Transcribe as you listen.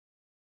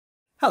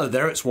Hello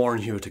there, it's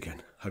Warren Huart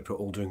again. Hope you're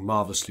all doing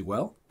marvellously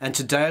well. And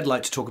today I'd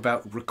like to talk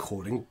about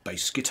recording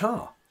bass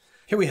guitar.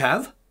 Here we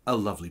have a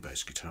lovely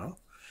bass guitar.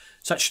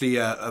 It's actually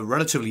a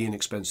relatively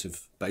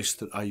inexpensive bass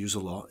that I use a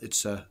lot.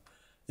 It's a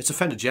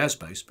Fender Jazz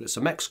bass, but it's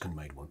a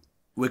Mexican-made one.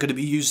 We're going to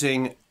be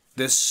using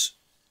this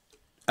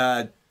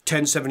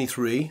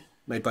 1073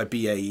 made by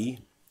BAE.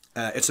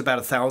 It's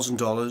about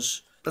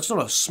 $1,000. That's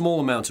not a small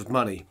amount of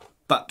money.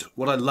 But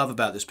what I love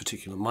about this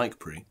particular mic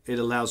pre, it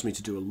allows me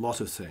to do a lot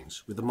of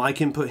things. With the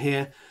mic input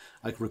here,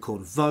 I can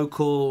record a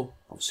vocal,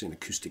 obviously an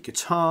acoustic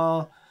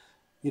guitar,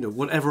 you know,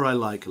 whatever I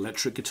like,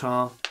 electric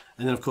guitar.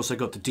 And then of course I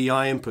got the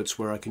DI inputs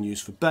where I can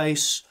use for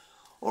bass,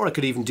 or I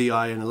could even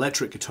DI an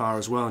electric guitar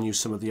as well and use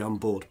some of the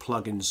onboard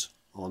plugins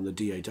on the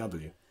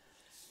DAW.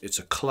 It's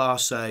a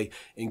Class A,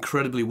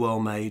 incredibly well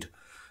made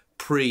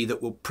pre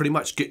that will pretty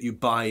much get you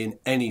by in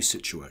any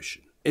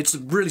situation. It's a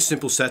really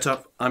simple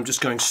setup. I'm just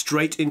going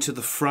straight into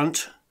the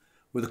front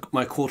with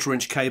my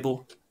 1/4"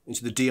 cable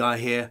into the DI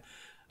here.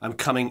 I'm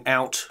coming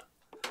out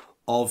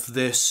of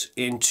this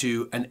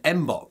into an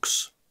M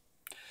box,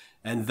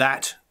 and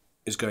that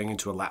is going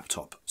into a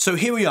laptop. So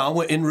here we are,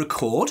 we're in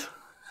record,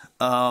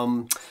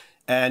 and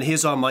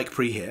here's our mic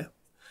pre here.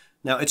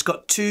 Now it's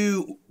got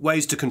two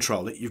ways to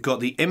control it. You've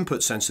got the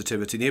input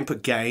sensitivity, the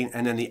input gain,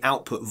 and then the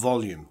output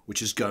volume,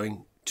 which is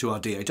going to our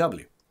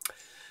DAW.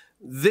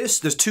 There's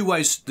two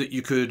ways that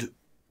you could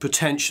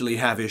potentially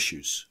have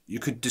issues. You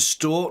could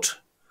distort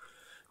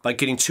by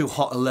getting too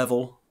hot a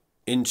level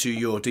into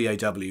your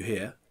DAW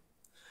here,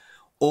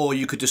 or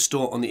you could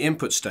distort on the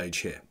input stage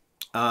here,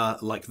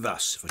 like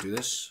thus. If I do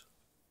this,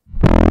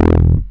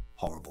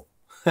 horrible.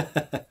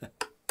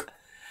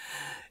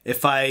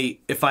 If I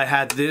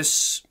had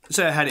this,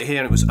 say I had it here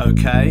and it was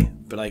okay,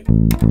 but I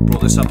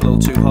brought this up a little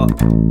too hot,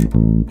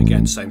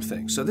 again, same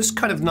thing. So this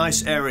kind of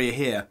nice area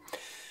here,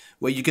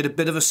 where you get a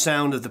bit of a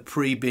sound of the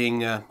pre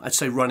being, I'd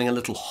say, running a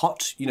little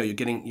hot. You know, you're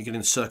getting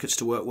the circuits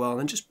to work well,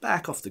 and then just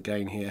back off the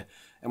gain here,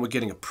 and we're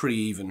getting a pretty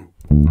even,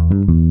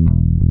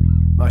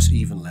 nice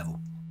even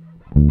level.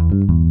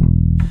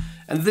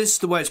 And this,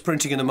 the way it's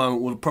printing in the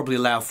moment, will probably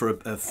allow for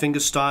a finger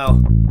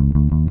style,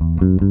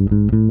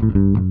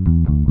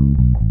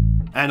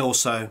 and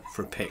also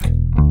for a pick.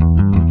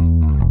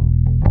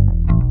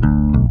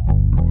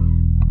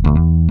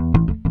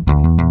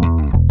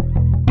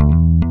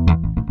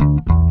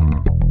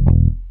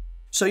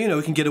 So, you know,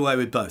 we can get away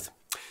with both.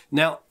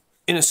 Now,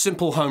 in a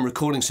simple home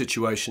recording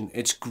situation,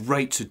 it's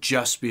great to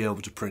just be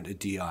able to print a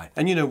DI.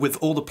 And, you know, with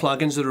all the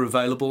plugins that are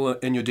available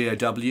in your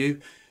DAW,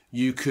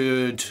 you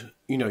could,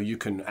 you know, you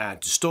can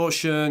add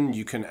distortion,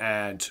 you can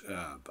add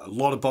a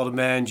lot of bottom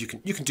end, you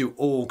can do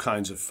all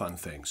kinds of fun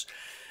things.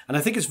 And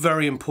I think it's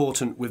very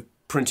important with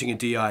printing a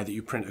DI that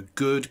you print a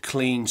good,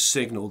 clean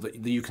signal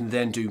that you can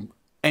then do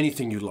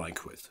anything you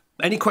like with.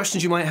 Any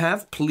questions you might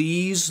have,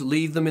 please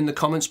leave them in the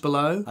comments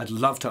below. I'd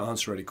love to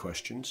answer any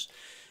questions.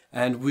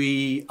 And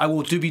I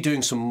will be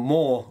doing some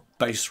more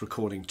bass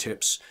recording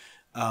tips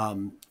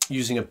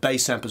using a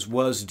bass amp as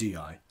well as a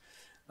DI.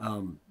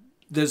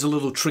 There's a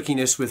little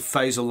trickiness with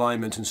phase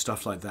alignment and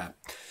stuff like that.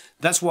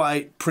 That's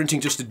why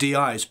printing just a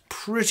DI is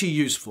pretty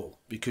useful,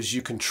 because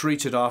you can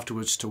treat it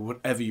afterwards to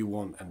whatever you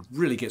want and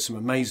really get some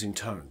amazing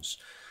tones.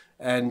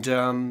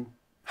 And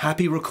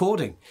happy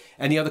recording.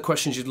 Any other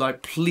questions you'd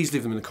like, please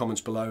leave them in the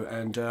comments below,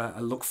 and I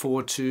look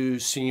forward to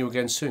seeing you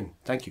again soon.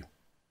 Thank you.